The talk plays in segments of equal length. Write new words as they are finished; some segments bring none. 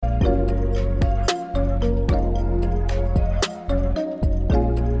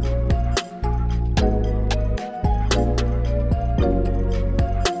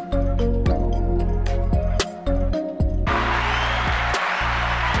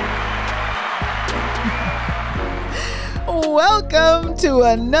Welcome to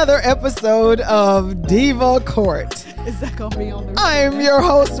another episode of Diva Court. Is that going to be on the I'm your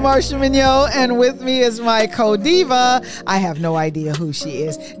host, Marsha Mignot, and with me is my co-diva. I have no idea who she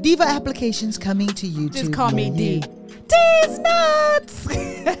is. Diva Applications coming to YouTube. Just call me D. D's nuts.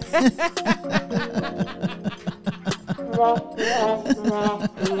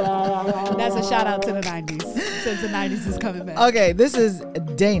 That's a shout out to the 90s, since the 90s is coming back. Okay, this is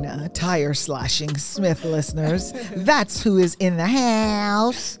Dana, Tire Slashing Smith listeners. That's who is in the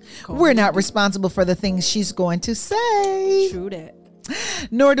house. We're not responsible for the things she's going to say. True that.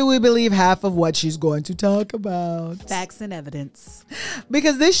 Nor do we believe half of what she's going to talk about. Facts and evidence.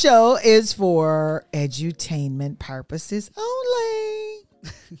 Because this show is for edutainment purposes only.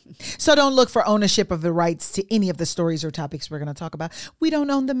 So don't look for ownership of the rights to any of the stories or topics we're going to talk about. We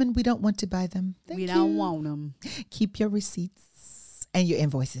don't own them and we don't want to buy them. We don't want them. Keep your receipts and your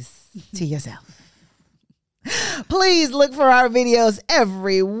invoices to yourself. Please look for our videos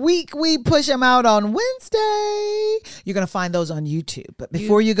every week. We push them out on Wednesday. You're going to find those on YouTube. But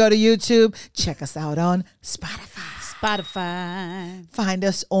before you go to YouTube, check us out on Spotify. Find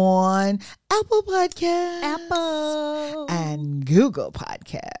us on Apple Podcasts. And Google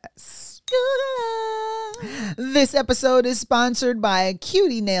Podcasts. This episode is sponsored by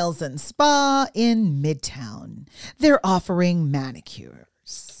Cutie Nails and Spa in Midtown. They're offering manicures.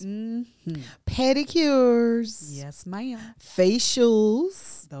 Pedicures. Yes, ma'am.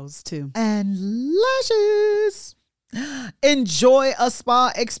 Facials. Those two. And lashes. Enjoy a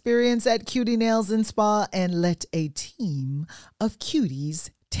spa experience at Cutie Nails and Spa and let a team of cuties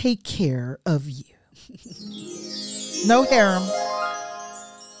take care of you. No harem.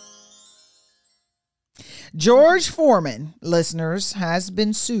 George Foreman, listeners, has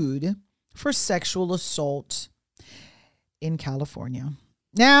been sued for sexual assault in California.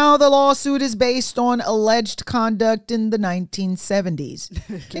 Now, the lawsuit is based on alleged conduct in the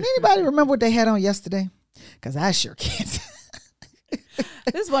 1970s. Can anybody remember what they had on yesterday? Because I sure can't.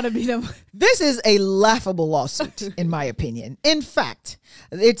 This want to be them. This is a laughable lawsuit, in my opinion. In fact,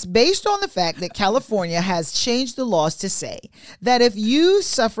 it's based on the fact that California has changed the laws to say that if you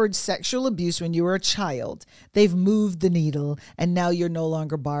suffered sexual abuse when you were a child, they've moved the needle and now you're no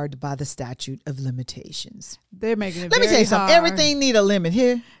longer barred by the statute of limitations. They're making it Let me tell you something. Everything need a limit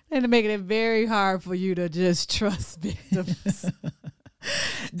here. And they're making it very hard for you to just trust victims.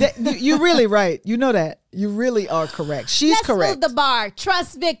 You're really right. You know that. You really are correct. She's Let's correct. move the bar.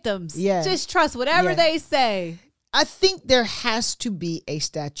 Trust victims. Yeah. Just trust whatever they say. I think there has to be a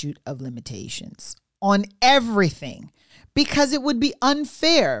statute of limitations on everything because it would be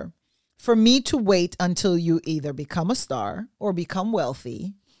unfair for me to wait until you either become a star or become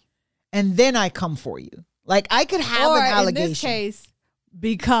wealthy and then I come for you. Like I could have an allegation. In this case,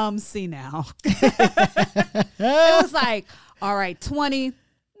 become senile. It was like, all right, 20,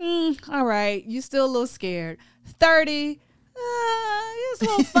 all right, you still a little scared. 30, it's a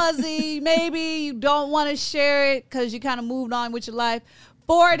little fuzzy. Maybe you don't want to share it because you kind of moved on with your life.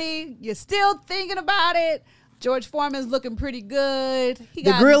 40, you're still thinking about it. George Foreman's looking pretty good. He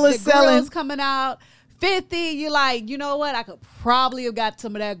got the grill is selling. Coming out. 50, you're like, you know what? I could probably have got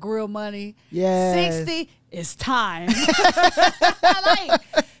some of that grill money. Yeah. 60, it's time. Like,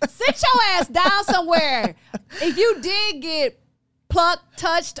 sit your ass down somewhere. If you did get plucked,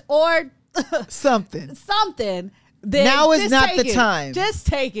 touched, or something, then now is not the time. Just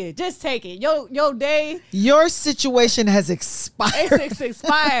take it. Just take it. Your day. Your situation has expired. It's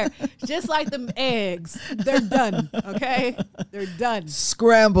expired. Just like them eggs. They're done. Okay? They're done.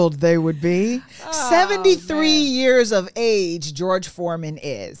 Scrambled they would be. Oh, 73 man. years of age George Foreman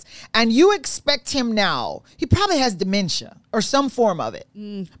is. And you expect him now. He probably has dementia or some form of it.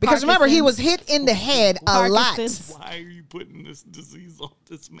 Because remember, he was hit in the head a lot. Why are you putting this disease on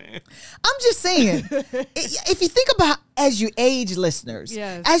this man? I'm just saying, if you think about as you age, listeners,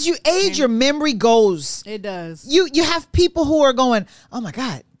 Yes. as you age, your memory goes. It does. You have people who are going, oh my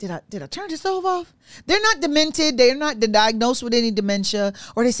God, did I turn the stove off? They're not demented. They're not diagnosed with any dementia.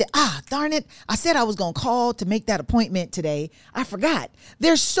 Or they say, darn it, I said I was going to call to make that appointment today. I forgot.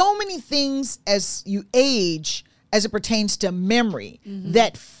 There's so many things as you age as it pertains to memory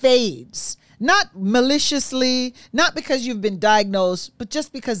that fades. Not maliciously, not because you've been diagnosed, but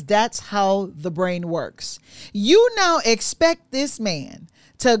just because that's how the brain works. You now expect this man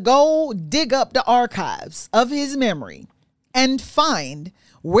to go dig up the archives of his memory and find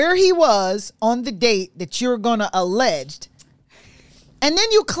where he was on the date that you're going to allege And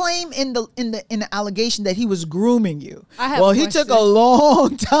then you claim in the allegation that he was grooming you. I have well, a he took a question.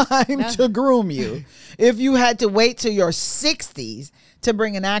 long time to groom you. If you had to wait till your 60s to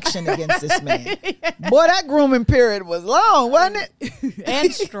bring an action against this man. Boy, that grooming period was long, wasn't it?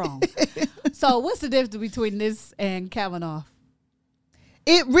 And strong. So what's the difference between this and Kavanaugh?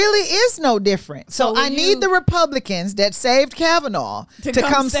 It really is no different. So So I need the Republicans that saved Kavanaugh to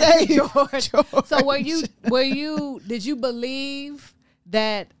come save George. George. So did you believe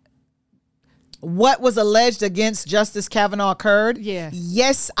that? What was alleged against Justice Kavanaugh occurred? Yeah.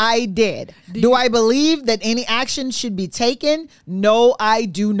 Yes, I did. Do I believe that any action should be taken? No, I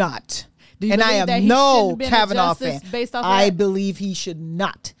do not. Do you And I believe am that he no shouldn't have been a Kavanaugh justice fan. based off of I that? believe he should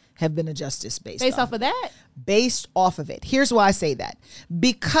not have been a justice based Off of that? based off of it. Here's why I say that.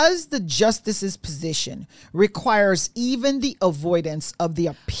 Because the justice's position requires even the avoidance of the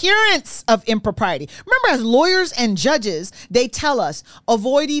appearance of impropriety. Remember, as lawyers and judges, they tell us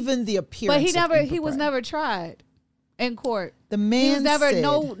avoid even the appearance. But he was never tried in court. The man He was never said,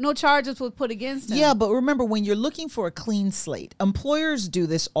 no charges was put against him. Yeah, but remember, when you're looking for a clean slate, employers do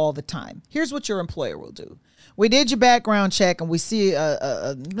this all the time. Here's what your employer will do. We did your background check and we see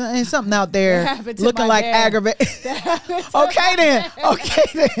something out there happened to looking my like dad. aggravated. Okay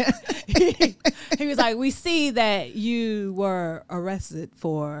then. He was like, we see that you were arrested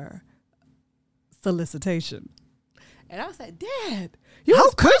for solicitation. And I was like, Dad, you How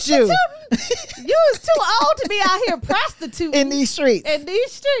was could you? prostituting? You was too old to be out here prostituting In these streets. In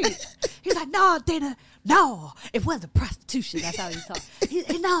these streets. He's like, no, Dana, no, it wasn't prostitution. That's how he talked.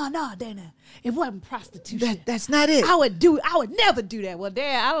 No, Dana, it wasn't prostitution. That's not it. I would never do that. Well,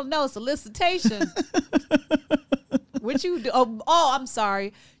 Dad, I don't know, solicitation. What you do? Oh, I'm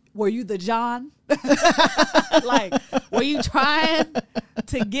sorry. Were you the John? Like, were you trying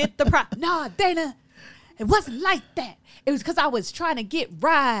to get the No, Dana, it wasn't like that. It was because I was trying to get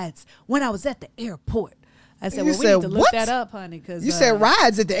rides when I was at the airport. I said, You well, we said need to look what? that up, honey. Because You said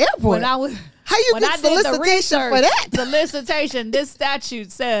rides at the airport. when I was How you when get I did the solicitation for research, that? Solicitation. This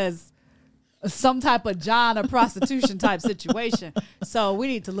statute says some type of John or prostitution type situation. So we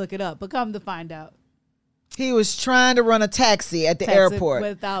need to look it up. But come to find out, He was trying to run a taxi at the Taxi airport.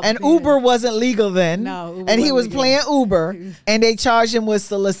 without And being- Uber wasn't legal then. No, Uber and he was wasn't playing legal. Uber and they charged him with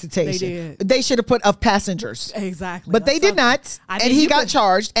solicitation. They did. They should have put of passengers. exactly. But they did not. I And think he you got could-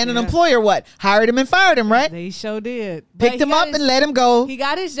 charged. And an Yeah. employer what? Hired him and fired him, right? They sure did. But Picked he him got up and let him go. He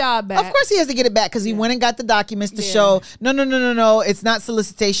got his job back. Of course he has to get it back because he went and got the documents to Yeah. show, no, it's not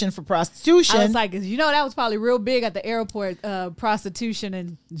solicitation for prostitution. I was like, you know, that was probably real big at the airport, prostitution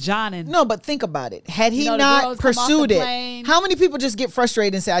and John. No, but think about it. Had he know, the not girls come off the pursued it, plane. how many people just get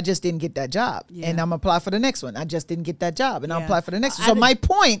frustrated and say, I just didn't get that job. Yeah. And I'm gonna apply for the next one. I just didn't get that job. And I'll Yeah. apply for the next one. I So didn't-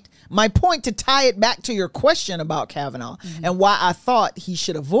 my point to tie it back to your question about Kavanaugh Mm-hmm. and why I thought he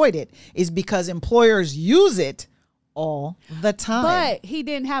should avoid it is because employers use it all the time. But he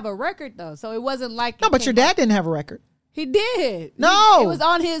didn't have a record though, so it wasn't like no, it but your came dad up. didn't have a record. He did. No. it was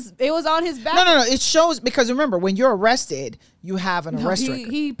on his. It was on his back. No. It shows because remember, when you're arrested, you have an No, arrest he, record.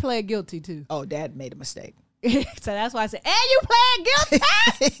 he pled guilty too. Oh, dad made a mistake. So that's why I said, and you pled guilty.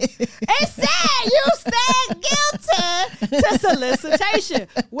 It said you said guilty to solicitation,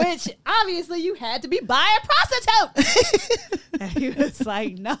 which obviously you had to be by a prostitute. And he was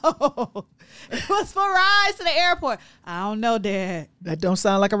like, no, it was for rides to the airport. I don't know, Dad. That don't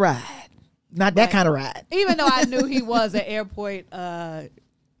sound like a ride. Not that Right. kind of ride. Even though I knew he was an airport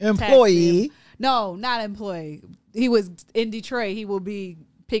Employee. taxi. No, not employee. He was in Detroit. He will be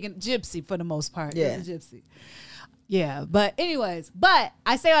picking gypsy for the most part. Yeah. He's a gypsy. Yeah, but anyways, but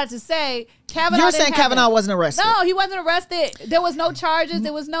I say that to say Kavanaugh. You're didn't saying have Kavanaugh it. wasn't arrested. No, he wasn't arrested. There was no charges.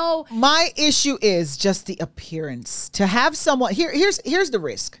 There was no. My issue is just the appearance. To have someone here's the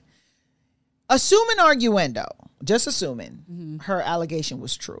risk. Assuming arguendo, just assuming her allegation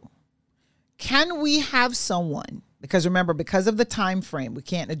was true. Can we have someone, because remember, because of the time frame, we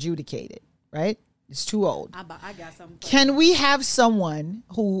can't adjudicate it, right? It's too old. I got something. Can we have someone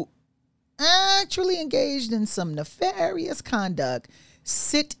who actually engaged in some nefarious conduct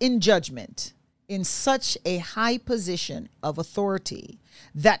sit in judgment in such a high position of authority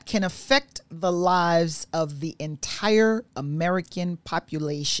that can affect the lives of the entire American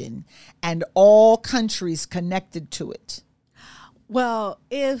population and all countries connected to it? Well,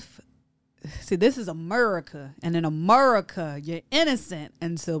 see, this is America, and in America, you're innocent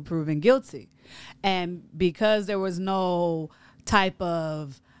until proven guilty. And because there was no type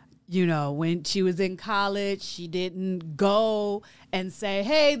of, when she was in college, she didn't go and say,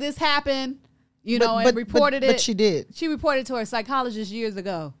 hey, this happened, and reported it. But she did. She reported to her psychologist years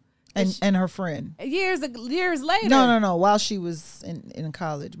ago. and her friend. Years later. No. While she was in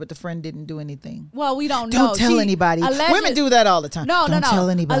college, but the friend didn't do anything. Well, we don't know. Don't tell anybody. Women do that all the time. No. Don't tell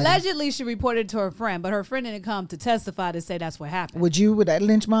anybody. Allegedly, she reported to her friend, but her friend didn't come to testify to say that's what happened. Would you with that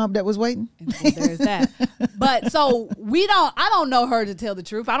lynch mob that was waiting? Well, there's that. But so I don't know her to tell the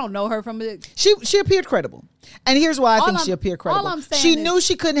truth. I don't know her from the. She appeared credible. And here's why I think she appeared credible. all I'm saying She is- knew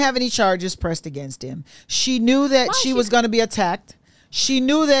she couldn't have any charges pressed against him. She knew that she was going to be attacked. She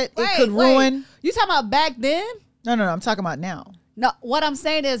knew that it could ruin. You talking about back then? No. I'm talking about now. No, what I'm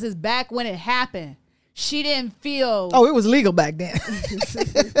saying is back when it happened, she didn't feel. Oh, it was legal back then.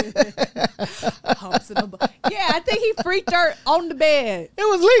 Yeah, I think he freaked her on the bed. It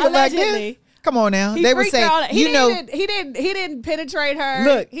was legal back Allegedly. then. Come on now. He They would freaked say, her on. you know, he didn't penetrate her.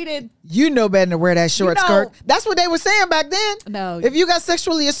 Look, he didn't. you know better than to wear that short You know- skirt. That's what they were saying back then. No. If you got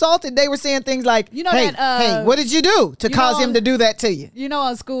sexually assaulted, they were saying things like, You know hey, that, hey, what did you do to you cause know- him to do that to you? You know,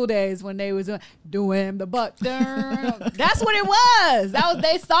 on school days when they was doing the butt, that's what it was. That was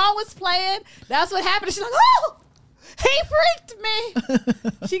their song was playing. That's what happened. She's like, oh, he freaked me.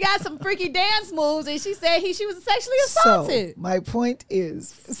 She got some freaky dance moves, and she said she was sexually assaulted. So my point is,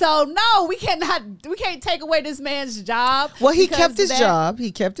 So no, we can't take away this man's job. well, he because kept his of that. job.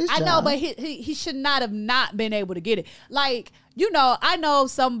 He kept his I job. know, but he should not have not been able to get it. Like, I know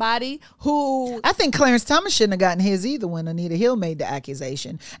somebody who I think Clarence Thomas shouldn't have gotten his either when Anita Hill made the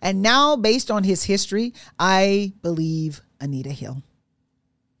accusation. And now, based on his history, I believe Anita Hill.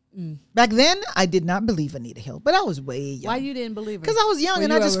 Back then, I did not believe Anita Hill, but I was way young. why you didn't believe her? Because I was young Were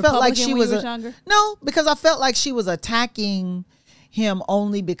and you I a just felt like Republican she when was you younger? No, because I felt like she was attacking him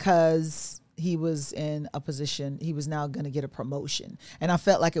only because he was in a position, he was now going to get a promotion. And I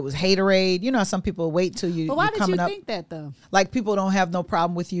felt like it was haterade. You know how some people wait till you, But why you're did coming you up. think that though? Like people don't have no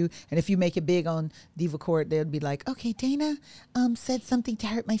problem with you. And if you make it big on Diva Court, they'd be like, okay, Dana said something to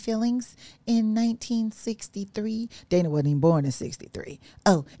hurt my feelings in 1963. Dana wasn't even born in 63.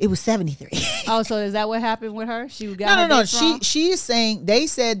 Oh, it was 73. Oh, so is that what happened with her? She got her No. dates wrong? She is saying they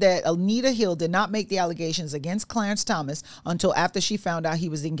said that Anita Hill did not make the allegations against Clarence Thomas until after she found out he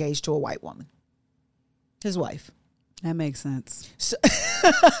was engaged to a white woman, his wife. That makes sense. So,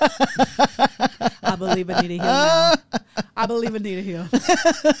 I believe Anita Hill now. I believe Anita Hill.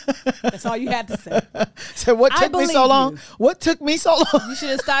 That's all you had to say. so what I took me so believe long? you. What took me so long? You should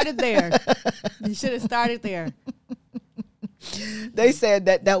have started there. You should have started there. They said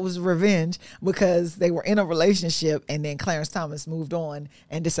that was revenge because they were in a relationship and then Clarence Thomas moved on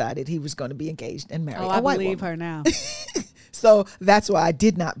and decided he was going to be engaged and marry Oh, a I white believe woman. her now. So that's why I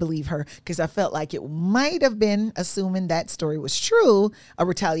did not believe her, because I felt like it might have been, assuming that story was true, a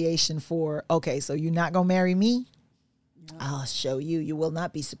retaliation for, okay, so you're not going to marry me? Yep. I'll show you. You will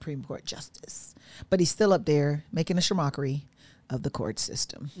not be Supreme Court Justice. But he's still up there making a mockery of the court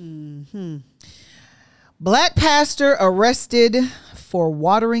system. Mm-hmm. Black pastor arrested for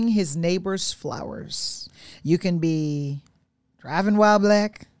watering his neighbor's flowers. You can be driving while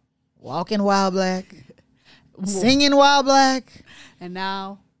black, walking while black, singing while black, And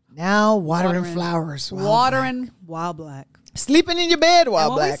now watering flowers while watering while black. sleeping in your bed while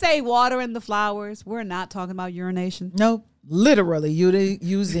And when black. we say watering the flowers, we're not talking about urination. No, literally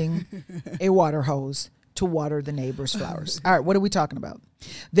using a water hose to water the neighbor's flowers. All right, what are we talking about?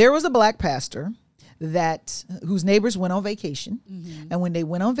 There was a black pastor whose neighbors went on vacation. Mm-hmm. And when they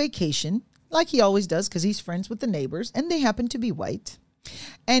went on vacation, like he always does, because he's friends with the neighbors, and they happen to be white,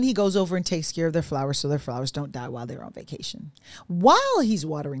 and he goes over and takes care of their flowers so their flowers don't die while they're on vacation. While he's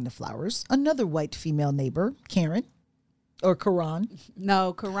watering the flowers, another white female neighbor, Karen, or Karan.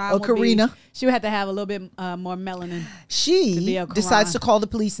 No, Karan. Or Karina. She would have to have a little bit more melanin. She a decides Karan. to call the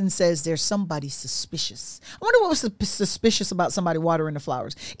police and says there's somebody suspicious. I wonder what was suspicious about somebody watering the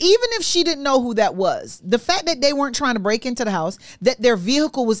flowers. Even if she didn't know who that was, the fact that they weren't trying to break into the house, that their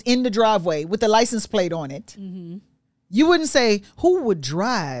vehicle was in the driveway with the license plate on it, you wouldn't say, who would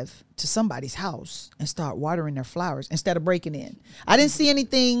drive to somebody's house and start watering their flowers instead of breaking in? I didn't see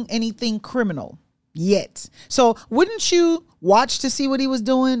anything criminal yet. So wouldn't you watch to see what he was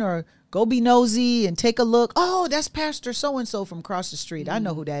doing, or go be nosy and take a look? Oh, that's Pastor so-and-so from across the street. I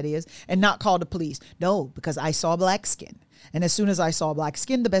know who that is. And not call the police. No, because I saw black skin. And as soon as I saw black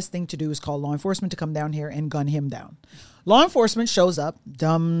skin, the best thing to do is call law enforcement to come down here and gun him down. Law enforcement shows up.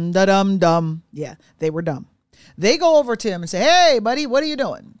 Dumb. Yeah, they were dumb. They go over to him and say, hey, buddy, what are you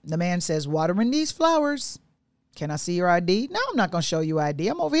doing? The man says, watering these flowers. Can I see your ID? No, I'm not going to show you ID.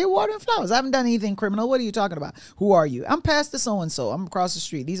 I'm over here watering flowers. I haven't done anything criminal. What are you talking about? Who are you? I'm Pastor so-and-so. I'm across the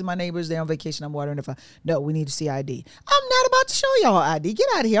street. These are my neighbors. They're on vacation. I'm watering the flowers. No, we need to see ID. I'm not about to show y'all ID. Get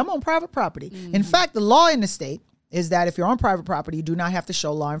out of here. I'm on private property. In fact, the law in the state is that if you're on private property, you do not have to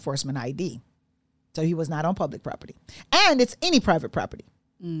show law enforcement ID. So he was not on public property. And it's any private property.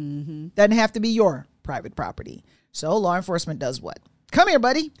 Doesn't have to be your private property. So law enforcement does what? Come here,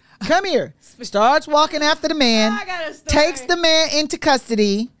 buddy. Come here. Starts walking after the man. I got a story. Takes the man into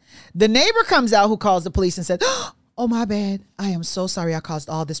custody. The neighbor comes out who calls the police and says, oh, my bad. I am so sorry I caused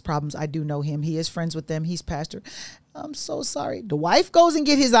all these problems. I do know him. He is friends with them. He's pastor. I'm so sorry. The wife goes and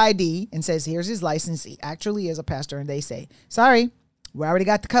get his ID and says, here's his license. He actually is a pastor. And they say, sorry, we already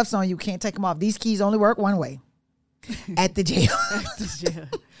got the cuffs on you. Can't take them off. These keys only work one way. At the jail.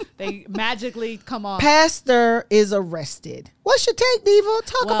 They magically come off. Pastor is arrested. What's your take, Diva?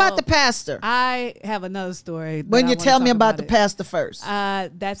 Talk about the pastor. I have another story. When you tell me about the pastor first.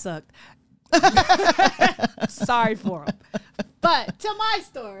 That sucked. Sorry for him. But to my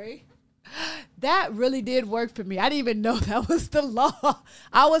story, that really did work for me. I didn't even know that was the law.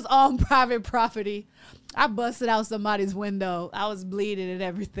 I was on private property. I busted out somebody's window. I was bleeding and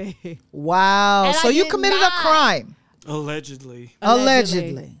everything. Wow. And so you committed a crime. Allegedly.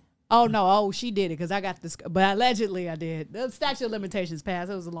 Oh, no. Oh, she did it because I got this. But allegedly I did. The statute of limitations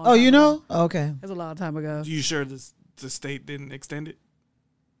passed. It was a long time you ago. know? Okay. It was a long time ago. You sure the state didn't extend it?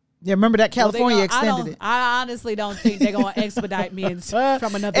 Yeah, remember that California extended it. I honestly don't think they're going to expedite me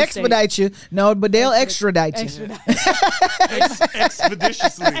from another expedite state. you. No, but they'll extradite you.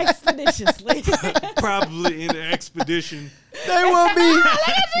 Expeditiously. Expeditiously. Probably in an expedition. They will be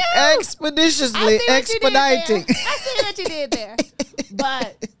expeditiously expediting. I see what you did there.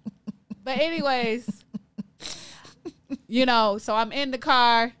 But anyways, so I'm in the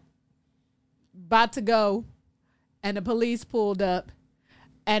car, about to go, and the police pulled up.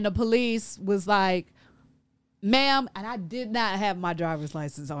 And the police was like, ma'am, and I did not have my driver's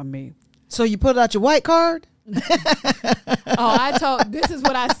license on me. So you put out your white card? This is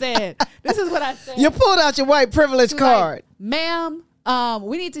what I said. You pulled out your white privilege card. Like, ma'am,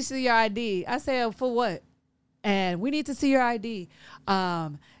 we need to see your ID. I said, for what? And we need to see your ID.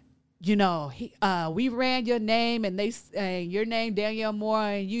 We ran your name and your name, Danielle Moore,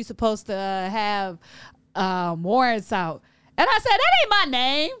 and you supposed to have warrants out. And I said, that ain't my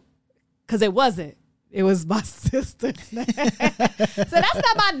name. Because it wasn't. It was my sister's name. So that's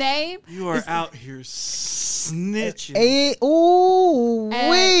not my name. You are out here snitching.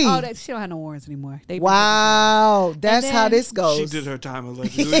 She don't have no warrants anymore. Wow. That's how this goes. She did her time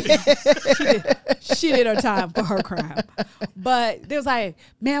allegedly. She did her time for her crime. But they was like,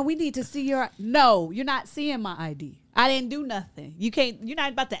 man, we need to see your... No, you're not seeing my ID. I didn't do nothing. You're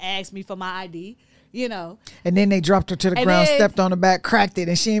not about to ask me for my ID. And then they dropped her to the ground, stepped on her back, cracked it,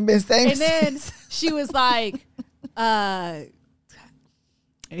 and she ain't been saying. And then she was like,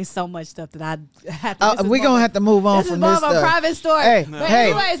 "It's so much stuff that I have to." We're gonna have to move on from this. This is more of a private story. Hey, but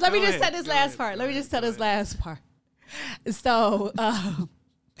anyways, let me just tell this last part. Let me just tell this last part. So I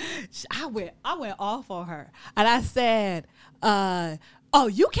went off on her, and I said, "Oh,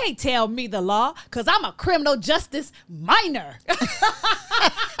 you can't tell me the law because I'm a criminal justice minor."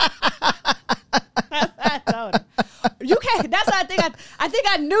 I told her. You can't. That's what I think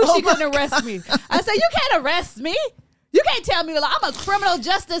I knew she couldn't arrest me. I said, you can't arrest me. You can't tell me the law. I'm a criminal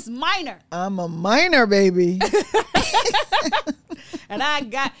justice minor. I'm a minor, baby. And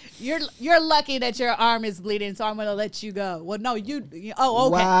you're lucky that your arm is bleeding, so I'm going to let you go. Well, no, okay.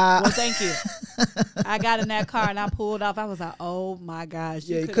 Wow. Well, thank you. I got in that car and I pulled off. I was like, oh my gosh.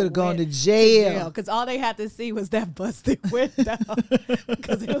 You could have gone to jail. Because all they had to see was that busted window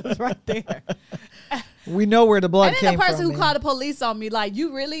because it was right there. We know where the blood came from. And then the person who called the police on me, like,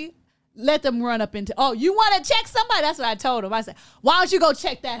 you really let them run up into, you want to check somebody? That's what I told him. I said, why don't you go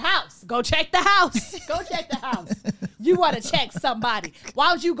check that house? Go check the house. Go check the house. You want to check somebody. Why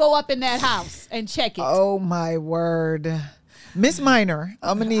don't you go up in that house and check it? Oh, my word. Miss Minor,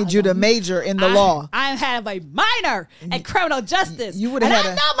 I'm going to need you to major in the law. I have a minor in criminal justice. You would have I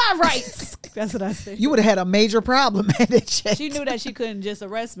know my rights. That's what I said. You would have had a major problem at it. She knew that she couldn't just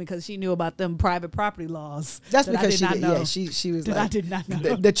arrest me because she knew about them private property laws. That's because she did. Yeah, she was that like, I did not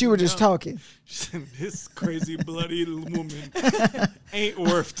know. That you were just talking. This crazy bloody woman ain't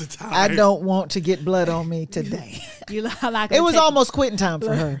worth the time. I don't want to get blood on me today. It was almost quitting time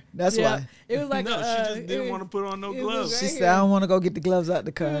for her. That's why. It was like she just didn't want to put on no gloves. She said, I don't want to go get the gloves out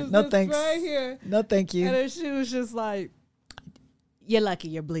the car. No thanks. Right here. No thank you. And then she was just like, you're lucky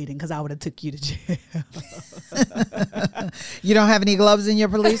you're bleeding because I would have took you to jail. You don't have any gloves in your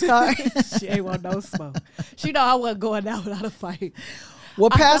police car? She ain't want no smoke. She know I wasn't going out without a fight. Well,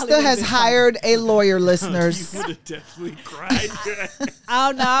 I probably Pastor would've has been hired a lawyer, listeners. You would have definitely cried. I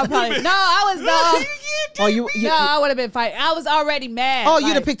don't know. I probably I was no. Oh, you No, I would have been fighting. I was already mad. oh, you'd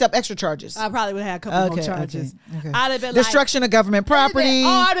have Like, picked up extra charges. I probably would have had a couple more Okay, charges. okay. I'd have been Destruction of government property.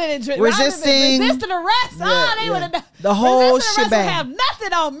 I'd have been resisting. resisting arrest. Yeah, They yeah. would have The whole resisting arrest would shebang. have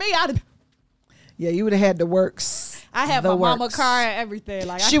nothing on me. Yeah, you would have had the works. I had the my mama works. car and everything.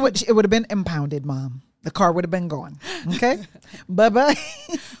 Like It would have been impounded, Mom. The car would have been gone. Okay, bye.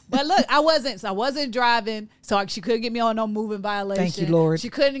 But look, I wasn't driving, so she couldn't get me on no moving violation. Thank you, Lord. She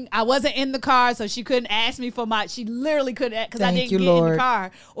couldn't. I wasn't in the car, so she couldn't ask me for my. She literally couldn't because I Thank didn't you, get in Lord. the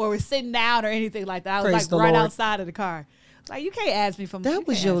car or was sitting down or anything like that. I was Praise like the right Lord. outside of the car. Like you can't ask me for. That you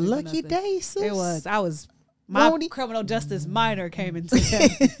was can't your ask me for lucky nothing. day, sis. It was. I was. My Won't he? criminal justice minor came into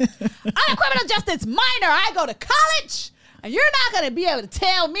I'm a criminal justice minor. I go to college, and you're not going to be able to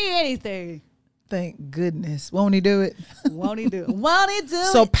tell me anything. Thank goodness. Won't he do it? Won't he do it? Won't he do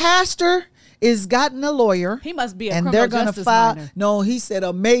So it? Pastor is gotten a lawyer. He must be a and criminal they're gonna justice file. minor. No, he said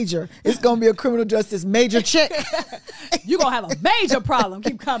a major. It's gonna be a criminal justice major check. You're going to have a major problem.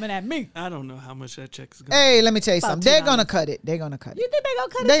 Keep coming at me. I don't know how much that check is going. Hey, let me tell you About something. They're $2. gonna cut it. They're gonna cut You it. think they going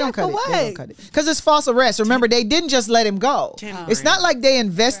to cut They a gonna check cut for it. what? They gonna cut it because it's false arrest. Remember, they didn't just let him go. 10 It's grand. not like they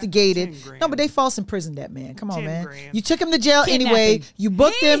investigated. 10 grand. No, but they false imprisoned that man. Come on, 10 man. grand. You took him to jail anyway. Kidnapping. You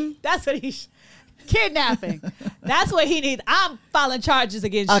booked him. That's what kidnapping. That's what he needs. I'm filing charges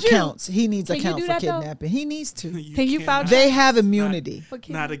against Accounts. He needs Can you account do for that, though? kidnapping. He needs to. Can you file cannot. They have immunity. For Not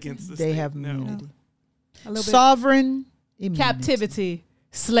kidnapping. against the They state. have No. immunity. A little bit. Sovereign immunity. Captivity,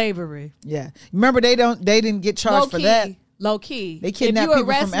 slavery. Yeah. Remember, they didn't get charged for that. Low key. They kidnap if you people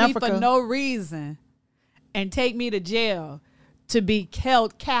arrest from me Africa. for no reason and take me to jail to be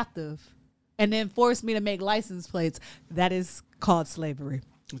held captive and then force me to make license plates, that is called slavery.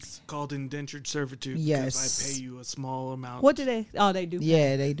 It's called indentured servitude. Yes. Because I pay you a small amount. What do they? Oh, they do. Pay.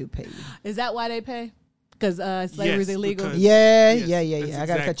 Yeah, they do pay you. Is that why they pay? Because slavery is Yes, illegal. because- Yeah, Yes, yeah. that's I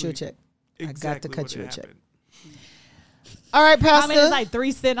gotta cut you a exactly- check. I got to Exactly cut what you a had check. happened. All right, I Pastor. mean, it's like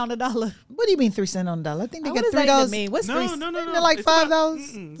 3 cents on the dollar. What do you mean 3 cents on the dollar? I think they What got does that $3. even mean? What's No, 3 no, no, Isn't no. it like It's about- $5?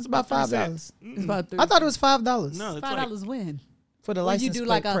 mm-mm, It's about 3 $5. cents. It's about 3 I thought it was $5 No, it's $5 win. for the When you license do plate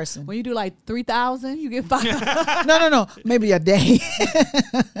like pressing. when you do like 3,000, you get $5. No. Maybe a day.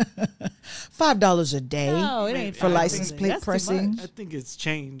 $5 a day No, it ain't for $5. license plate That's too pressing. much. I think it's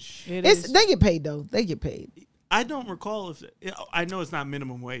changed. It It's is. they get paid though. They get paid. I don't recall if I know it's not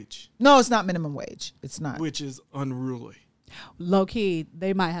minimum wage, No, it's not minimum wage. It's not. which is unruly. Low key,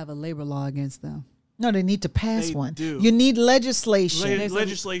 they might have a labor law against them. No, they need to pass They one. do. You need legislation. There's a-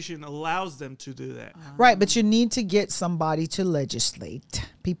 Legislation allows them to do that. Right, but you need to get somebody to legislate.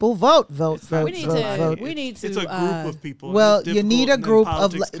 People vote. We need to. We need to. It's a group of people. and Well, it's you need a difficult, and then group of.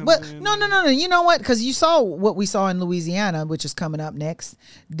 politics comes But in no. and- You know what? Because you saw what we saw in Louisiana, which is coming up next.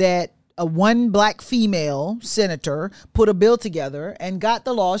 That a one black female senator put a bill together and got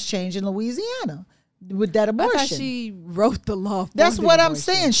the laws changed in Louisiana with that I abortion. thought she wrote the law. For That's the what I'm abortion.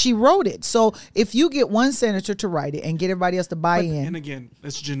 saying. She wrote it. So if you get one senator to write it and get everybody else to buy in. And again,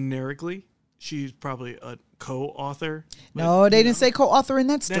 that's generically. She's probably a co-author. but, No, they you didn't know, say co-author in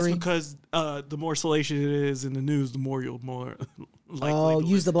that That's story. because the more salacious it is in the news, the more you'll more likely. Oh, to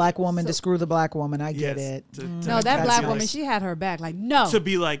use the listen black to it. woman to screw the black woman. I get Yes, it. to- No, to that be black like- woman, she had her back. Like, no. to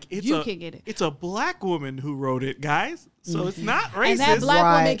be like it's You a can get it. It's a black woman who wrote it, guys. So it's not racist. and that black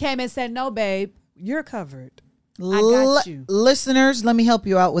woman Right. came and said, "No, babe, you're covered." L- got you. Listeners, let me help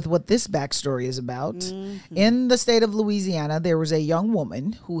you out with what this backstory is about. Mm-hmm. In the state of Louisiana, there was a young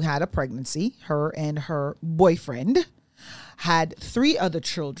woman who had a pregnancy. Her and her boyfriend had 3 other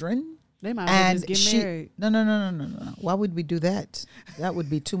children. They might as well And just get she, married. no. Why would we do that? That would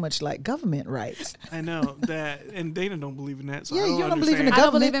be too much like government rights. I know that, and Dana don't believe in that. So Yeah, I don't you don't believe in the understand. I don't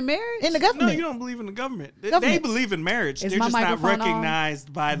government. believe in marriage. In the No, government. you don't believe in the government. They Government. believe in marriage. Is They're my just not microphone on?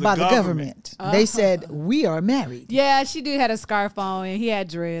 recognized by the by the government. government. They said we are married Yeah, she did had a scarf on, and he had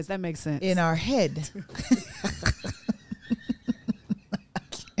dreads. That makes sense. in our head.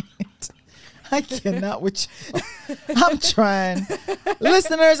 I cannot with you. I'm trying.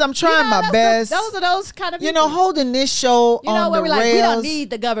 Listeners, I'm trying my best. Those are those kind of You people. know, holding this show You know, on where the we're like, rails. we don't need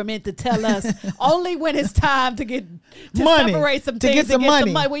the government to tell us. Only when it's time to get to Money. separate some To things get some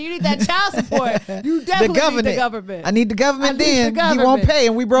money. When you need that child support, you the definitely government. need the government. I need the government I need then. the He won't government. pay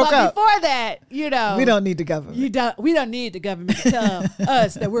and we broke but up. Before that, you know, We don't need the government. We don't need the government to tell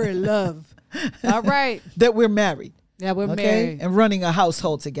us that we're in love. All right. That we're married. Yeah, we're okay, married. and running a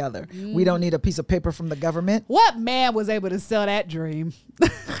household together. We don't need a piece of paper from the government. What man was able to sell that dream?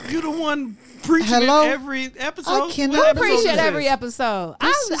 You're the one preaching Hello? it every episode. I cannot What I episode appreciate is every this? episode.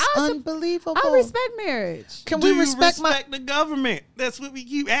 This is I unbelievable. respect marriage. Can Do we you respect my? the government? That's what we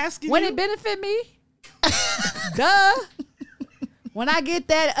keep asking When you. it benefit me, duh. When I get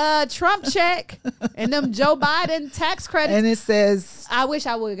that Trump check and them Joe Biden tax credits, And it says, I wish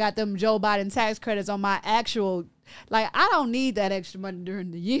I would have got them Joe Biden tax credits on my actual. Like, I don't need that extra money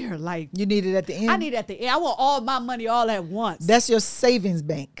during the year. Like, you need it at the end. I need it at the end. I want all my money all at once. That's your savings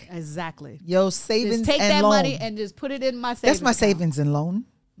bank. Exactly. Your savings Just take and that loan. money and just put it in my savings. That's my account. savings and loan.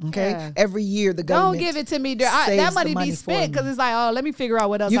 Okay, Yeah. every year the Don't government. give it to me. saves That the money money be for spent because me. it's like, oh, let me figure out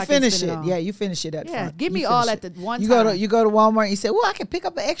what else You I can finish spend it, on. yeah. You finish it at Yeah, front. give You me all finish at it. the one You go time. to Walmart. And you say, "Well, I can pick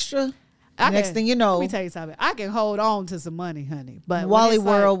up an extra." Next thing you know, let me tell you something. I can hold on to some money, honey. But when Wally it's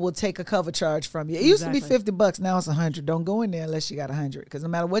like- World will take a cover charge from you. It used to be Exactly. $50. Now it's $100. Don't go in there unless you got $100. Because no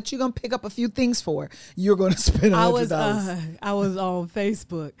matter what you're gonna pick up a few things for, you're gonna spend I $100. was on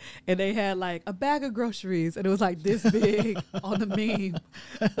Facebook and they had like a bag of groceries and it was like this big on the meme.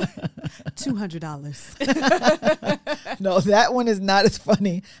 $200. No, that one is not as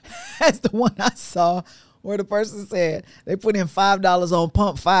funny as the one I saw where the person said they put in $5 on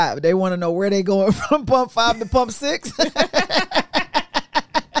pump 5. They want to know where they going from pump 5 to pump 6.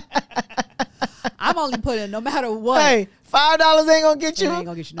 I'm only putting no matter what. Hey, $5 ain't gonna get you. It ain't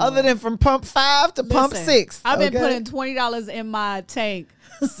gonna get you other nowhere. than from pump 5 to pump Listen, 6. I've been okay? putting $20 in my tank.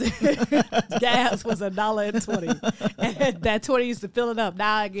 Gas was $1.20, and that 20 used to fill it up.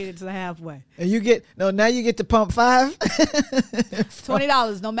 Now I get it to the halfway. And you get now you get to pump 5.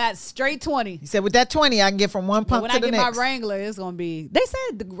 $20, no matter straight 20. He said with that 20 I can get from one But pump when to I the get next. my Wrangler, it's gonna be. They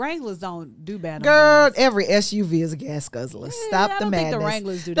said the Wranglers don't do bad. Girl, on every SUV is a gas guzzler. Yeah, Stop I the don't think madness. the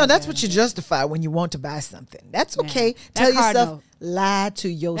Wranglers do No, that that's bad. what you justify when you want to buy something. That's okay. That Tell car yourself, note. lie to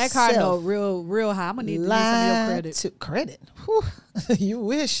that yourself. car note real high. I'm gonna need to use some of your credit. To credit. Whew. You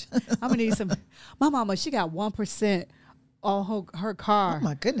wish. I'm gonna need some. My mama, she got 1% on her car. Oh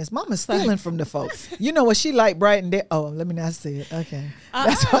my goodness, Mama's stealing from the folks. You know what she like, bright and oh, let me not say it. Okay,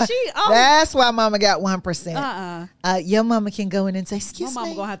 that's why Mama got 1%. Your Mama can go in and say, My "Excuse mama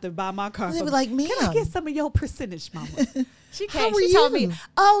me." gonna have to buy my car. They for be me. like, Can I "Ma'am." get some of your percentage, Mama? She How can't. are She told me, you?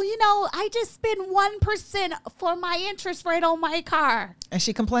 oh, I just spend 1% for my interest rate on my car. And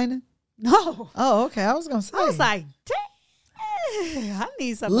she complaining? No, Oh, okay. I was gonna say. I was like, dang, I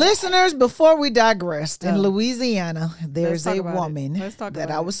need some. Listeners, before we digress, in Oh. Louisiana, there's talk a about it. woman Let's talk that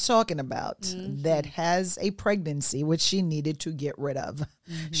about I it. was talking about that has a pregnancy which she needed to get rid of.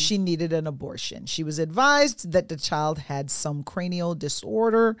 She needed an abortion. She was advised that the child had some cranial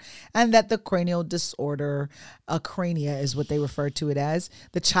disorder and that the cranial disorder, acrania is what they refer to it as,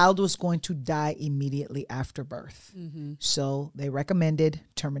 the child was going to die immediately after birth. So they recommended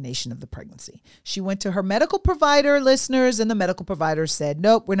termination of the pregnancy. She went to her medical provider, listeners, and the medical provider said,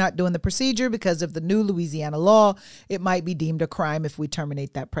 nope, we're not doing the procedure because of the new Louisiana law. It might be deemed a crime if we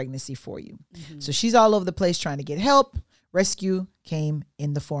terminate that pregnancy for you. So she's all over the place trying to get help. Rescue came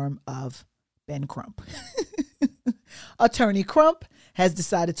in the form of Ben Crump. Attorney Crump has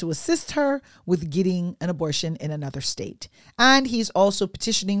decided to assist her with getting an abortion in another state. And he's also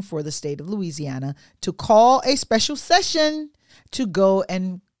petitioning for the state of Louisiana to call a special session to go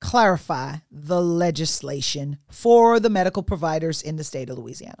and clarify the legislation for the medical providers in the state of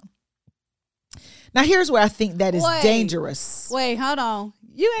Louisiana. Now, here's where I think that is dangerous. Wait, hold on.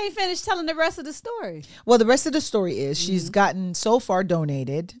 You ain't finished telling the rest of the story. Well, the rest of the story is she's gotten so far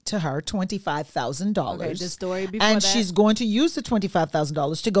donated to her $25,000. Okay, the story before and that. she's going to use the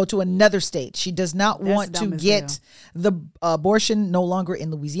 $25,000 to go to another state. She does not want to dumb as get the abortion no longer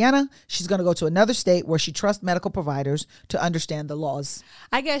in Louisiana. She's going to go to another state where she trusts medical providers to understand the laws.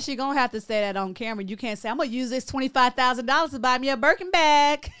 I guess you're going to have to say that on camera. You can't say, I'm going to use this $25,000 to buy me a Birkin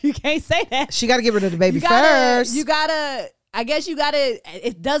bag. You can't say that. She got to get rid of the baby You gotta, first. I guess you gotta,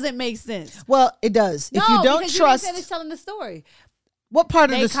 it doesn't make sense. Well, it does. If No, you don't because trust, you didn't finish telling the story. what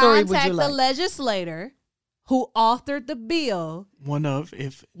part of They the story would contact you the like? legislator who authored the bill. One of,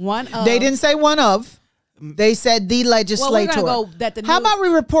 if One of. They didn't say one of. They said the Well, legislator. we're gonna go that the How news- about we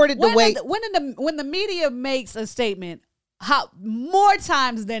report it the way? when the media makes a statement, how more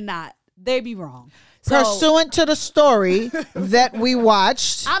times than not they be wrong. So Pursuant to the story that we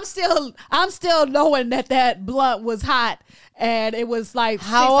watched. I'm still knowing that blunt was hot and it was like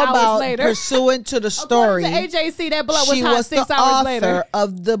How 6 hours about later. pursuant to the story? According to AJC, that blood was She hot was 6 the hours author later.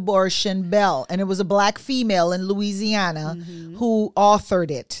 of the abortion bell, and it was a black female in Louisiana Mm-hmm. who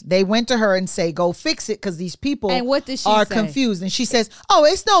authored it. They went to her and say, "Go fix it," because these people And what did she are say? confused. And she says, "Oh,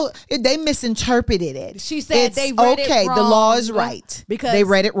 it's no. They misinterpreted it. She said it's they read it okay. The law is wrong right because- they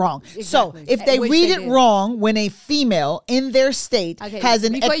read it wrong. Exactly. So if they Which read they it did. wrong when a female in their state Okay, has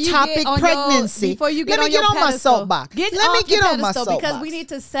an before you get ectopic on pregnancy, before you get let me on get your on my pedestal, soapbox. Get Let me off get your on my pedestal, soapbox because we need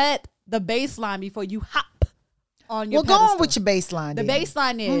to set the baseline before you hop on your Well, go pedestal. on with your baseline. The then.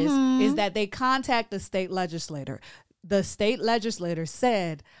 baseline is that they contact the state legislator. The state legislator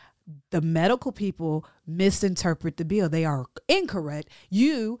said the medical people misinterpret the bill. They are incorrect.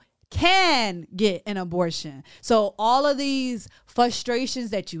 You can get an abortion. So all of these frustrations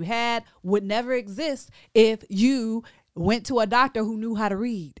that you had would never exist if you went to a doctor who knew how to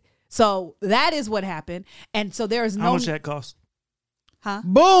read. So that is what happened. And so there is no How much that cost?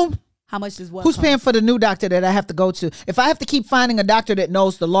 Boom. How much is what? Who's cost? paying for the new doctor that I have to go to? If I have to keep finding a doctor that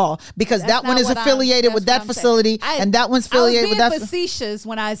knows the law, because That's that one not is what I'm- affiliated that's with what that I'm facility, saying. and that one's affiliated with I that. was being facetious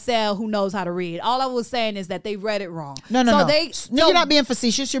when I said who knows how to read. All I was saying is that they read it wrong. No. You're not being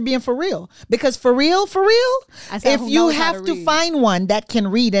facetious. You're being for real. Because for real, I said if who you knows how have to to read. find one that can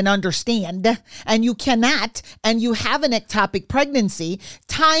read and understand, and you cannot, and you have an ectopic pregnancy,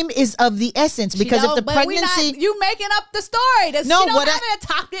 time is of the essence. Because if the pregnancy, you making up the story. No, She don't what have an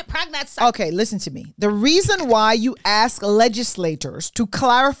ectopic pregnancy. okay, listen to me. The reason why you ask legislators to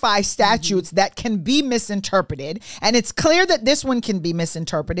clarify statutes that can be misinterpreted, and it's clear that this one can be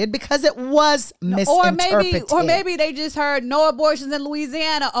misinterpreted because it was misinterpreted. Or maybe they just heard no abortions in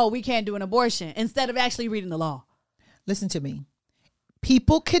Louisiana. Oh, we can't do an abortion instead of actually reading the law. Listen to me.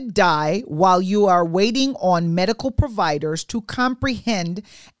 People could die while you are waiting on medical providers to comprehend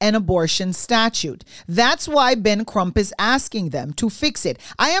an abortion statute. That's why Ben Crump is asking them to fix it.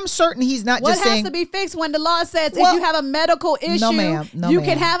 I am certain he's not What just has saying to be fixed when the law says Well, if you have a medical issue, ma'am. No, you ma'am.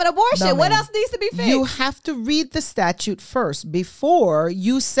 can have an abortion? No, What ma'am. else needs to be fixed? You have to read the statute first before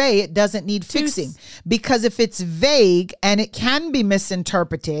you say it doesn't need fixing. Because if it's vague and it can be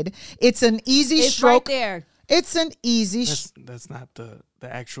misinterpreted, it's an easy it's stroke. right there. It's an easy That's not the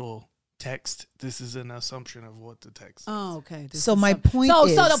actual text. This is an assumption of what the text. Oh, okay. This So is my something- point so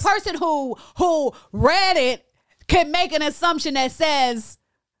is- the person who read it can make an assumption that says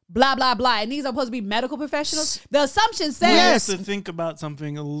blah blah blah, and these are supposed to be medical professionals. The assumption says We Yes. have to think about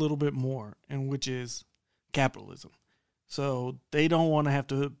something a little bit more, and which is capitalism. So they don't want to have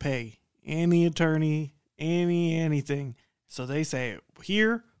to pay any attorney, anything. So they say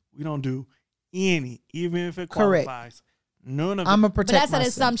here we don't do any, even if it Correct. qualifies. None of I'm it. a but protect that's an myself.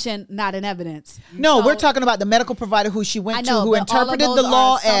 assumption, not an evidence. No, So- we're talking about the medical provider who she I went know, to, who but all of interpreted those the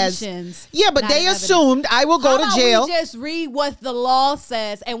law are as assumptions, yeah, but not they an evidence. assumed I will go How to about jail. we just read what the law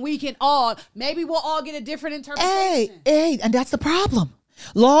says, and we can all maybe we'll all get a different interpretation. Hey, and that's the problem.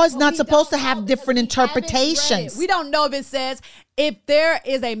 Law is not We supposed to don't have know different because we haven't read it. interpretations. We don't know if it says if there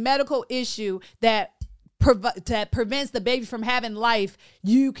is a medical issue that that prevents the baby from having life,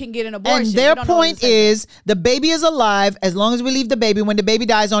 you can get an abortion. And their We don't know what it point says. is the baby is alive as long as we leave the baby. When the baby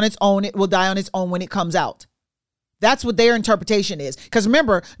dies on its own, it will die on its own when it comes out. That's what their interpretation is. Because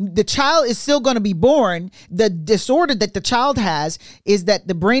remember, the child is still going to be born. The disorder that the child has is that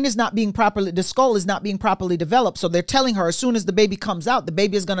the brain is not being properly, the skull is not being properly developed. So they're telling her as soon as the baby comes out, the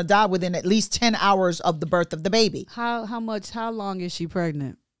baby is going to die within at least 10 hours of the birth of the baby. how long is she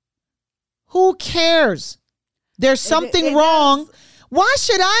pregnant? Who cares? There's something it wrong. does. Why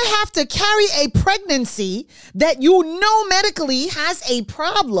should I have to carry a pregnancy that you know medically has a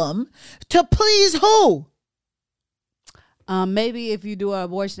problem to please who? Maybe if you do an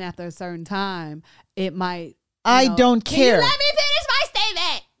abortion after a certain time, it might. I don't Can you care. let me finish my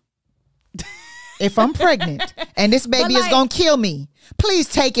statement? If I'm pregnant and this baby is like- going to kill me, please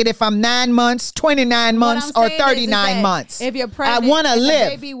take it if I'm 9 months, 29 What months, I'm or saying is 39 that months. If you're pregnant, I want to and the live.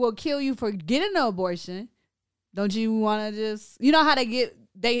 baby will kill you for getting an abortion. Don't you want to just? You know how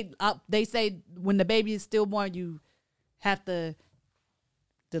they say when the baby is stillborn, you have to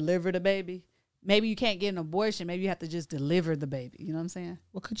deliver the baby. Maybe you can't get an abortion. Maybe you have to just deliver the baby. You know what I'm saying?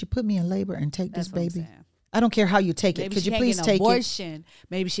 Well, could you put me in labor and take That's this what I'm baby? saying. I don't care how you take it. Maybe Could she you can't please get an take it? abortion.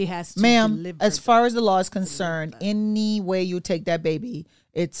 Maybe she has to Ma'am, deliver. as far as the law is concerned, any way you take that baby,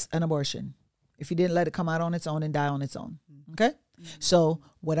 it's an abortion. If you didn't let it come out on its own and die on its own. Okay? So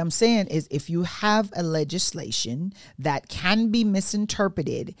what I'm saying is if you have a legislation that can be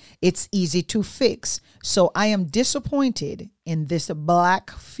misinterpreted, it's easy to fix. So I am disappointed in this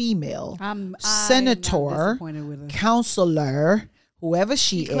black female I'm not senator, disappointed with her. counselor, whoever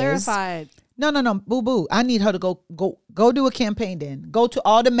she is. Clarified. No, boo boo. I need her to go do a campaign then. Go to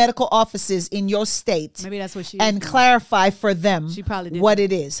all the medical offices in your state. Maybe that's what she and is doing. clarify for them She probably did what that.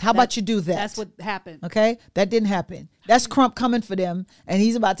 it is. How about you do that? That's what happened. Okay, that didn't happen. That's Crump coming for them, and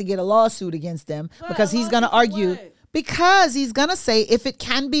he's about to get a lawsuit against them because he's going to lawsuit for argue. what? Because he's going to say if it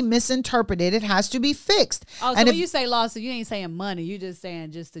can be misinterpreted, it has to be fixed. Oh, so and when if, you say lawsuit, you ain't saying money. You just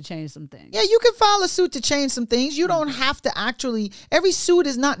saying just to change some things. yeah, you can file a suit to change some things. You don't have to actually. Every suit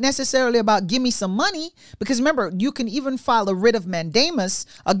is not necessarily about give me some money. Because remember, you can even file a writ of mandamus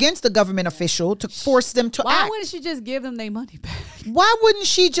against the government official to force them to Why act. wouldn't she just give them their money back? Why wouldn't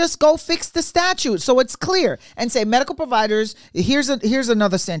she just go fix the statute so it's clear and say medical providers, here's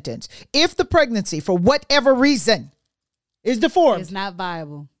another sentence. If the pregnancy for whatever reason is deformed, It's not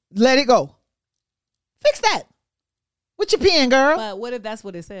viable. let it go. Fix that. What you peeing, girl? But what if that's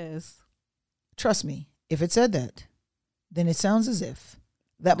what it says? Trust me, if it said that, then it sounds as if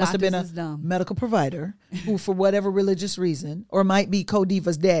that must have been a Doctors is dumb. medical provider who, for whatever religious reason, or might be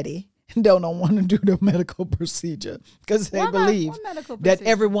Codiva's daddy, don't want to do the medical procedure because they Why not? believe What medical that procedure?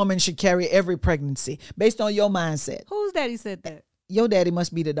 every woman should carry every pregnancy based on your mindset. Whose daddy said that? Your daddy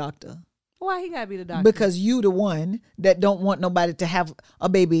must be the doctor Why he gotta be the doctor? because you the one that don't want nobody to have a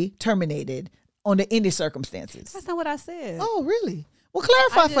baby terminated under any circumstances. That's not what I said. Oh, really? Well, I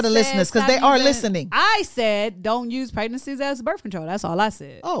clarify just for the said listeners because stop they are using- listening. I said don't use pregnancies as birth control. That's all I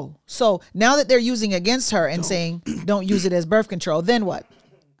said. Oh, so now that they're using against her and saying don't use it as birth control, then what?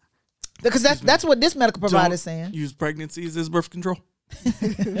 Because that's what this medical provider is saying. Use pregnancies as birth control.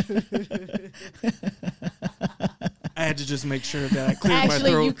 I had to just make sure that I cleared my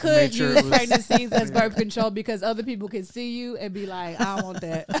Actually, throat. you and could made sure use it was- pregnancies as birth control because other people can see you and be like, I don't want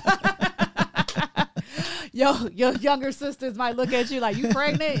that. Your younger sisters might look at you like you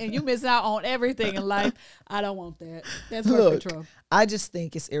pregnant and you miss out on everything in life. I don't want that. That's birth Look, control. I just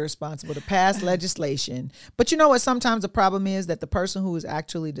think it's irresponsible to pass legislation. But you know what? Sometimes the problem is that the person who is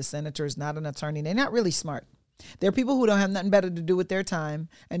actually the senator is not an attorney. They're not really smart. There are people who don't have nothing better to do with their time,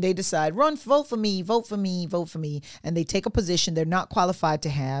 and they decide, vote for me, vote for me, vote for me. And they take a position they're not qualified to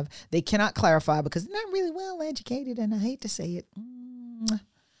have. They cannot clarify because they're not really well educated, and I hate to say it.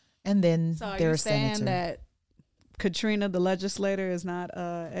 And then So are they're you a saying senator. that Katrina, the legislator, is not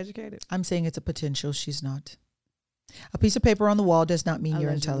educated? I'm saying it's a potential. She's not. A piece of paper on the wall does not mean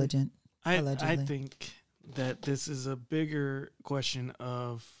you're Allegedly. intelligent. I Allegedly. think that this is a bigger question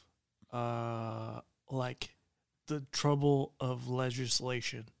of like the trouble of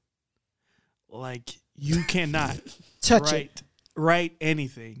legislation. Like you cannot Touch it. write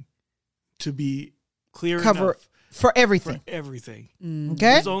anything to be clear Cover enough for everything. for everything. Mm. Okay?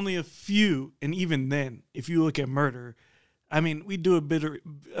 There's only a few, and even then, if you look at murder, I mean, we do a Better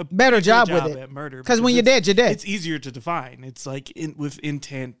pretty job good with it. at murder Because when you're dead, you're dead. it's easier to define. It's like with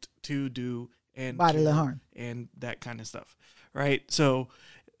intent to do and Bodily kill harm. and that kind of stuff, right? So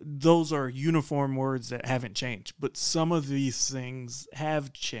those are uniform words that haven't changed, but some of these things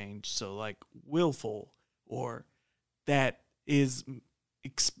have changed. So like willful, or that is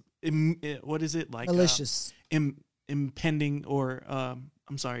what is it like? Malicious. Impending, or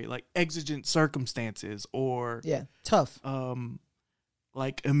I'm sorry, like exigent circumstances, or Yeah. Tough.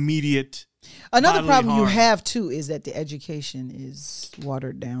 like immediate. Another bodily problem you harm. have too is that the education is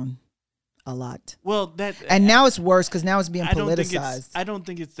watered down a lot. Well, that And now it's worse because now it's being I don't think politicized. it's. I don't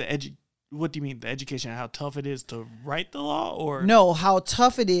think it's the What do you mean, the education? How tough it is to write the law, or No, how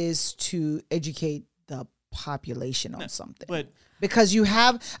tough it is to educate the population on something. But because you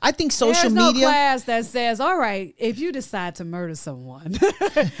have, I think social There's no media. class that says, all right, if you decide to murder someone, No.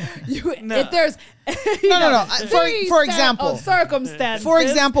 if there's No. For three example, circumstances. For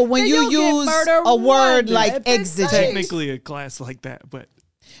example, when then you you'll get use murder a word one. like If it's exigent. safe. technically a class like that, but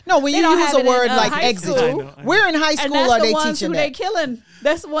No, when They you don't use have a it in, word like high exigent, school. I know. where in high And school that's are the they ones teaching who they that? killing.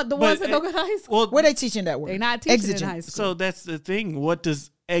 That's what the ones But, that don't go to high school. well, Where they teaching that word? They're not teaching exigent. in high school. so that's the thing. What does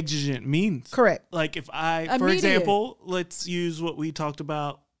exigent mean? Correct. Like if I, for Immediate. example, let's use what we talked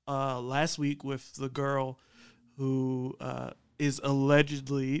about last week with the girl who is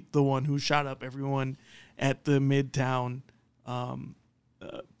allegedly the one who shot up everyone at the Midtown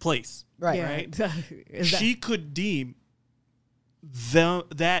place. Right. Yeah. Right. Is that- She could deem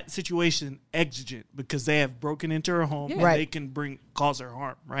that situation exigent because they have broken into her home and Right. they can cause her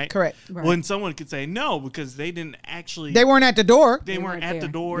harm, right? Correct. Right. When someone could say no because they didn't actually They weren't at the door. they weren't weren't at the there.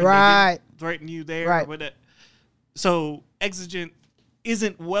 door, Right. and they didn't threaten you there, Right. But so exigent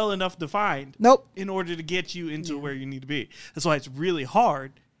isn't well enough defined Nope. in order to get you into where you need to be. That's why it's really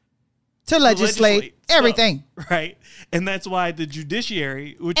hard To to legislate stuff, everything. right? And that's why the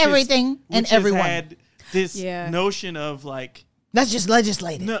judiciary, which Everything has, and which has everyone. had this Yeah. notion of like That's just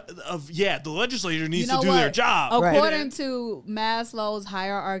legislated. No, the legislature needs You know to do their what? job. According to Maslow's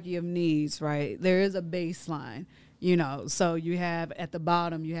hierarchy of needs, right, there is a baseline. So you have at the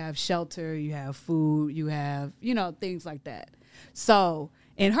bottom, you have shelter, you have food, you have, things like that. So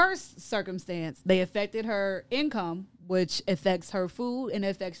in her circumstance, they affected her income, which affects her food and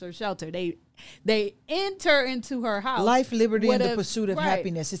affects her shelter. They enter into her house. Life, liberty, and the What pursuit of right.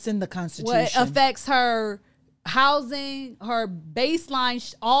 happiness. It's in the Constitution. What affects her housing, her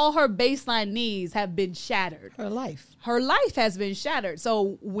baseline, all her baseline needs have been shattered. Her life. Her life has been shattered.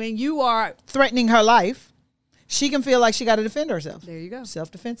 So when you are, Threatening her life, she can feel like she got to defend herself. there you go.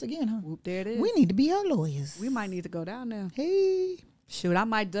 Self-defense again, huh? Whoop, there it is. We need to be our lawyers. We might need to go down there. Hey. Shoot, I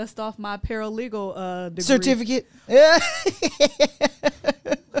might dust off my paralegal degree. Certificate. Yeah.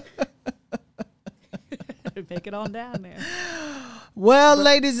 Take it on down there. Well,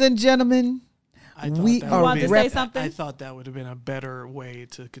 ladies and gentlemen, we that are would wanted to be- say something? I thought that would have been a better way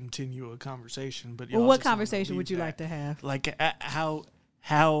to continue a conversation. But Well, y'all what just wanted to conversation would leave you that. like to have? Like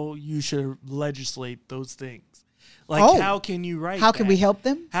how you should legislate those things. Like Oh. how can you write? how can we that? help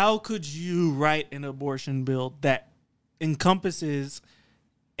them? How could you write an abortion bill that encompasses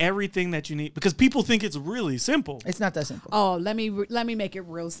everything that you need? Because people think it's really simple. It's not that simple. Oh, let me make it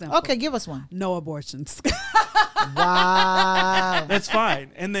real simple. Okay, give us one. No abortions. Wow. That's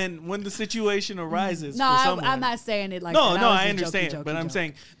fine. And then when the situation arises, No, for someone, I'm not saying it like no, that. no, was I a understand, jokey but I'm joke.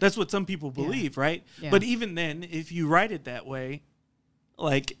 saying that's what some people believe, right? Yeah. But even then, if you write it that way,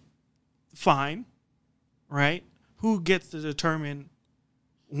 like, fine, right? Who gets to determine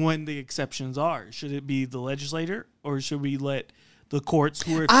when the exceptions are? Should it be the legislator, or should we let the courts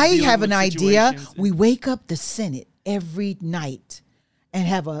who are? I dealing have with an idea. situations- We wake up the Senate every night and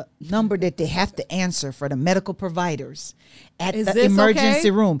have a number that they have to answer for the medical providers at Is the this emergency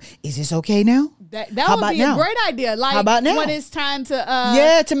okay? room. Is this okay now? That How would about be now? a great idea. Like How about now? when it's time to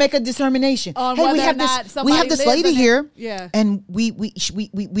Yeah, to make a determination. on Hey, we whether have or not this. We somebody have this lives lady in it. here. Yeah. and we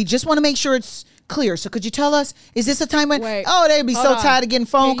just want to make sure it's clear. So could you tell us? Is this a time when? Wait, Oh, they'd be hold so on. tired of getting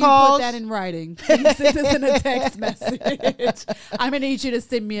phone Can calls. You put that in writing. Can you send this in a text message? I'm gonna need you to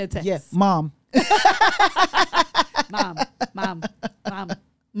send me a text. Yeah, mom.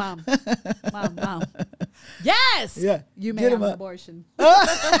 Mom. Yes. Yeah. You may Get have 'em an up. abortion.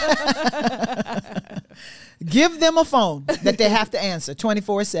 Give them a phone that they have to answer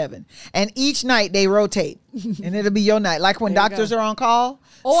 24/7, and each night they rotate, and it'll be your night. Like when There you doctors go. are on call,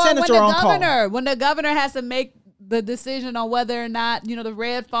 Or senator when on when the governor has to make the decision on whether or not, the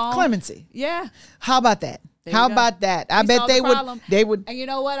red phone. call. Clemency. Yeah. How about that? There How you go. about that? I We bet solved they the would. problem. They would. And you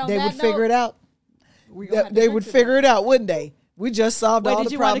know what? On They that would figure it out. They would figure it out, wouldn't they? We just solved Wait, all did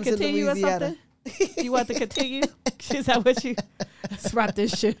the you want to problems in continue or Louisiana. something? You want to continue? Is that what you? Let's wrap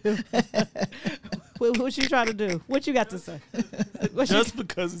this shit. What you trying to do? What you got to say? Just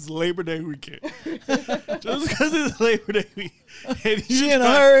because it's Labor Day weekend. Just because it's Labor Day weekend. And She you in a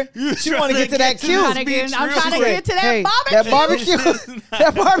try- hurry. you She trying wanna get to that this queue. I'm trying to speech get real to that Hey, barbecue. that barbecue.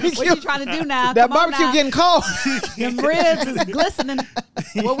 That barbecue. What you trying to do now? That Come on barbecue now. getting cold. Them ribs is glistening.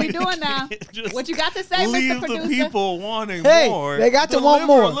 What we doing now? Just What you got to say, leave Mr. the Producer? people wanting Hey, more. they got to Deliver want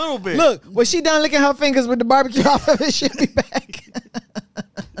more. a little bit. Look, when she done licking her fingers with the barbecue off of it, she'll be back.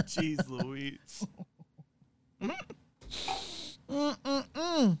 Jeez Louise.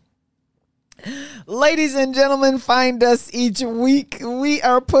 Ladies and gentlemen, find us each week. We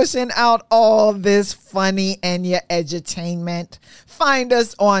are pushing out all this funny and your edutainment. Find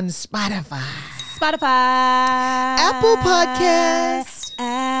us on Spotify, Spotify, Apple Podcasts,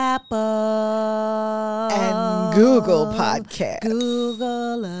 Apple, and Google Podcasts.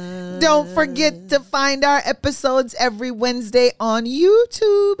 Google us. Don't forget to find our episodes every Wednesday on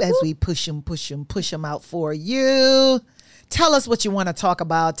YouTube as we push them out for you. Tell us what you want to talk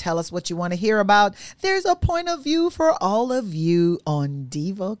about. Tell us what you want to hear about. There's a point of view for all of you on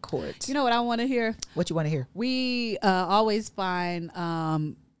Diva Court. You know what I want to hear? What you want to hear? We always find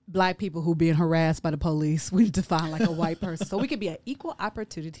black people who being harassed by the police. We need to find like a white person, so we could be an equal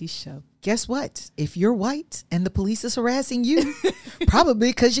opportunity show. Guess what? If you're white and the police is harassing you, probably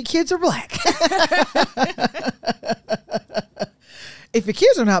because your kids are black. If your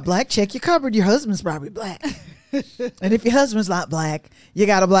kids are not black, check your cupboard. Your husband's probably black. And if your husband's not black, you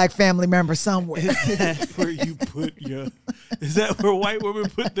got a black family member somewhere. Is that where you put your? Is that where white women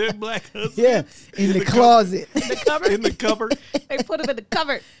put their black husbands? Yeah, in the closet. In the cupboard. They put them in the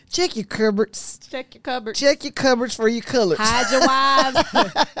cupboard. Check your cupboards. Check your cupboard. Check your cupboards for your colors. Hide your wives.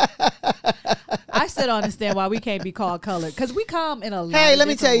 I still don't understand why we can't be called colored, because we come in a lot Hey, of let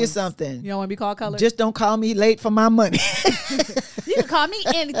me different tell you ones. something. You don't want to be called colored? Just don't call me late for my money. You can call me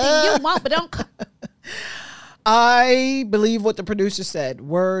anything you want, but don't call. I believe what the producer said.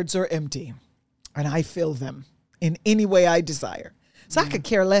 Words are empty, and I fill them in any way I desire. So I could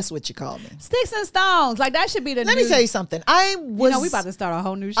care less what you call me. Sticks and stones. Like that should be the Let new, me tell you something. I was we about to start a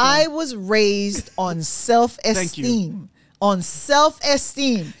whole new show. I was raised on self-esteem. On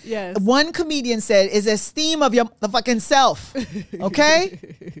self-esteem. Yes. One comedian said, is esteem of your fucking self. Okay?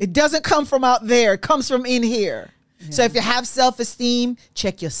 It doesn't come from out there. It comes from in here. Yeah. So if you have self-esteem,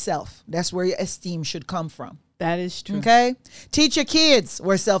 check yourself. That's where your esteem should come from. That is true. Okay? Teach your kids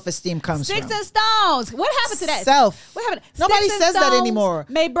where self-esteem comes Sticks from. and stones. What happened to that? Self. What happened? Nobody Sticks and says that stones anymore.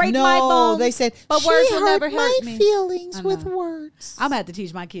 May break no, my bones. They said, but she words will hurt never my hurt me. feelings with words. I'm gonna have to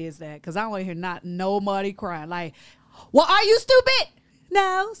teach my kids that because I don't want to hear nobody crying. Like, well, are you stupid?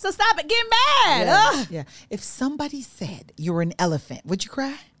 No, so stop it. Get mad. Yeah, yeah. If somebody said you were an elephant, would you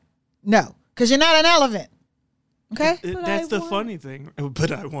cry? No, because you're not an elephant. Okay? That's the funny thing.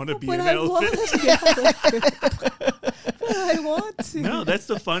 But I want to be an I elephant. But I want to. No, that's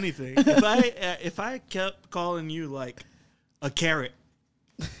the funny thing. If I kept calling you like a carrot,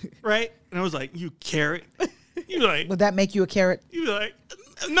 right? And I was like, you carrot. You'd be like, would that make you a carrot? you'd be like,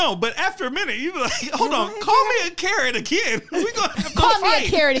 no, but after a minute, you'd be like, hold on, call me a carrot again. We gonna have to Call fight. me a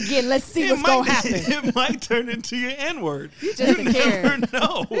carrot again. Let's see what's going to happen. It might turn into your N-word. You just a never carrot.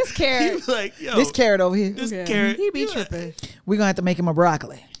 know. This carrot. You'd be like, yo, This carrot over here. this Yeah, carrot. He be you like- tripping. We're going to have to make him a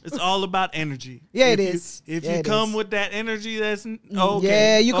broccoli. It's all about energy. Yeah, if it you- is. If Yeah, you it come is. with that energy, that's okay.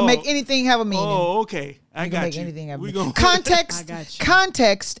 Yeah, you can Oh, make anything have a meaning. Oh, okay. I You got can make you. anything have a We meaning. gonna Context, I got you.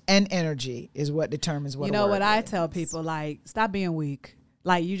 context and energy is what determines what You a know word what I is. tell people? Like, stop being weak.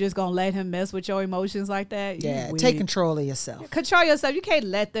 Like, you just gonna let him mess with your emotions like that? You Yeah, weak. take control of yourself. Control yourself. You can't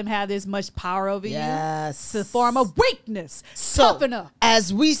let them have this much power over Yes. you. It's a form of weakness. So, Toughen up.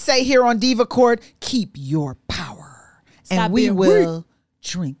 as we say here on Diva Court, keep your power. Stop and we being will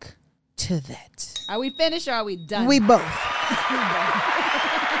drink to that. Are we finished or are we done? We both.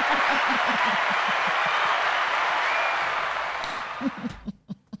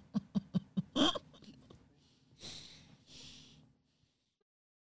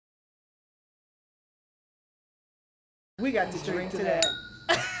 We got to drink to that.